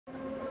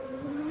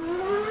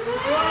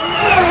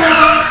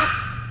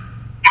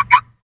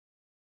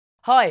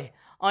Hi,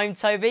 I'm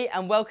Toby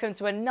and welcome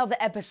to another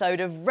episode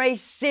of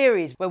Race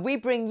Series, where we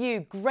bring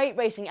you great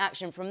racing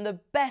action from the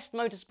best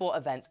motorsport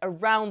events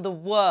around the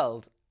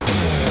world.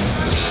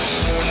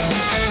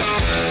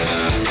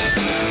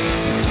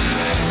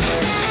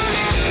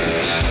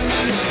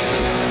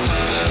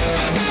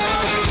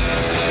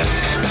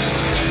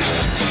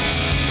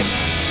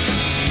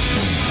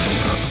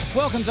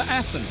 Welcome to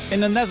Assen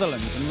in the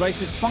Netherlands and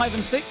races 5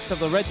 and 6 of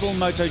the Red Bull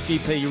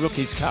MotoGP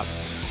Rookies Cup.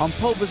 On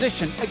pole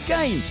position,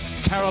 again,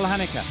 Karel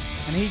Hanika,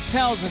 and he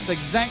tells us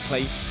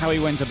exactly how he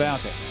went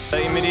about it.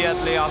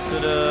 Immediately after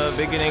the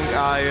beginning,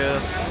 I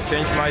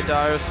changed my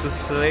tires to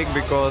slick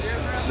because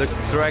the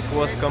track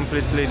was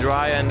completely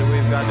dry and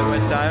we've got the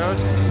wet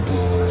tires.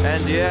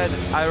 And yeah,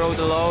 I rode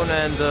alone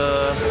and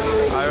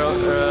I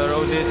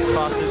rode this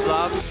fastest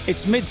lap.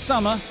 It's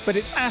midsummer, but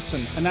it's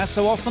Assen, and as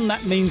so often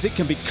that means it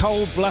can be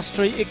cold,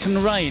 blustery, it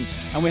can rain,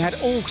 and we had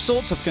all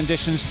sorts of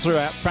conditions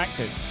throughout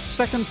practice.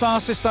 Second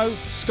fastest though,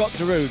 Scott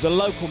Deroe, the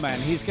local man.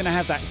 He's going to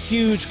have that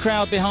huge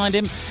crowd behind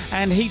him,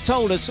 and he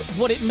told us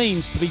what it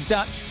means to be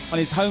Dutch on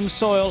his home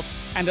soil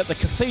and at the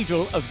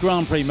cathedral of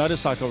Grand Prix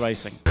motorcycle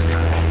racing.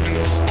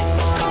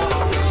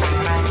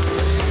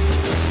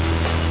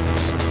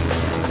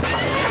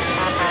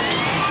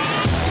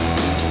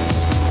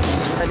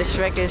 This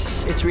track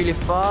it's really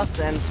fast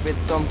and with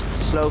some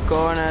slow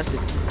corners.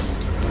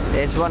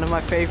 It's one of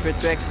my favorite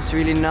tracks. It's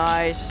really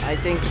nice. I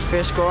think the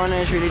first corner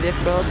is really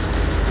difficult,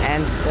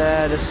 and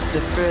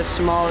the first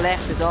small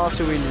left is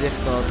also really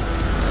difficult,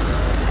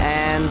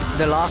 and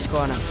the last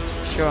corner,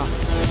 sure.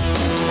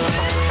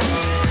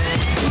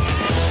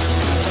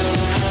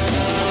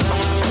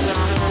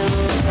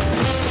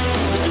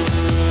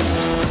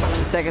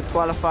 The second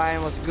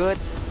qualifying was good.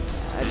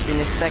 I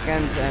finished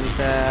second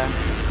and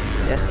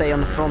stay on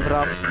the front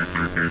row.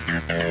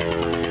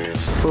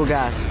 Full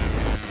gas.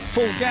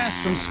 Full gas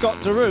from Scott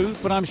Deroe,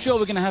 but I'm sure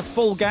we're going to have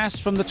full gas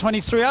from the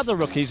 23 other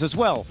rookies as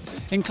well,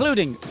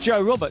 including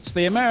Joe Roberts,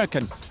 the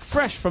American,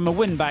 fresh from a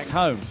win back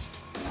home.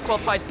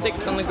 Qualified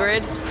 6th on the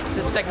grid. It's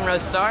the second row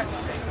start.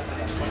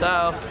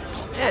 So,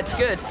 yeah, it's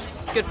good.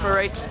 It's good for a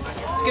race.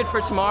 It's good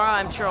for tomorrow.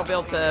 I'm sure I'll be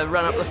able to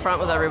run up the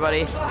front with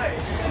everybody.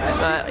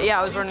 But yeah,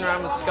 I was running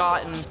around with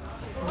Scott, and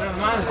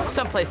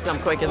some places I'm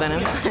quicker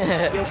than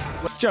him.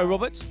 Joe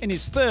Roberts, in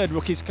his third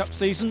Rookies Cup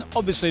season,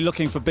 obviously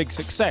looking for big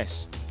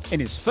success.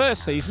 In his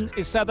first season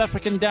is South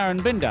African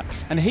Darren Binder,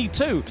 and he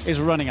too is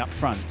running up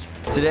front.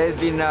 Today's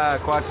been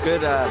quite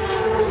good.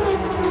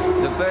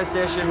 The first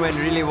session went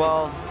really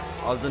well.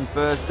 I was in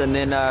first, and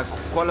then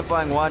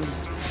qualifying 1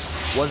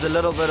 was a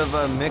little bit of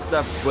a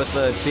mix-up with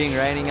being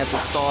raining at the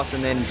start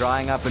and then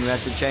drying up, and we had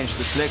to change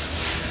the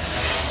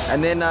slicks.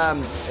 And then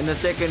in the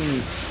second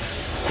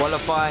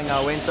qualifying,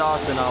 I went out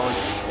and I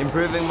was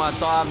improving my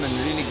time and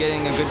really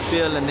getting a good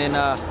feel, and then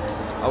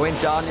I went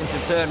down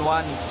into turn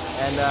 1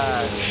 and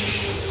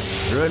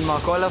ruined my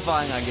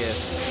qualifying, I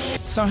guess.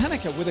 So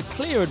Hanika with a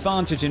clear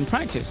advantage in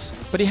practice,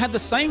 but he had the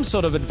same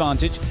sort of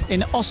advantage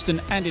in Austin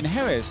and in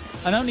Jerez,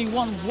 and only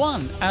won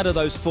 1 out of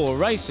those 4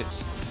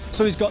 races.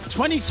 So he's got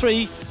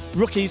 23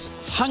 rookies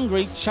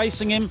hungry,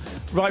 chasing him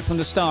right from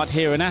the start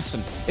here in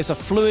Assen. It's a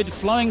fluid,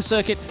 flowing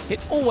circuit. It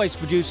always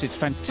produces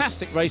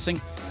fantastic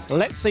racing.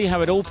 Let's see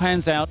how it all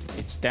pans out.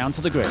 It's down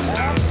to the grid.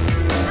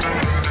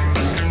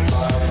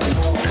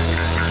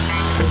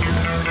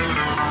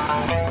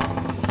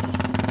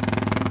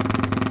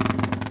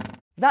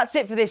 That's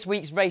it for this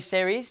week's Race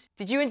Series.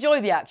 Did you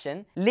enjoy the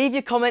action? Leave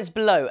your comments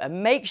below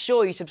and make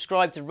sure you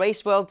subscribe to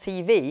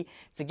RaceWorldTV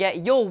to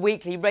get your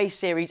weekly Race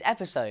Series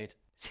episode.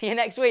 See you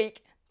next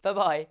week.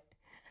 Bye-bye.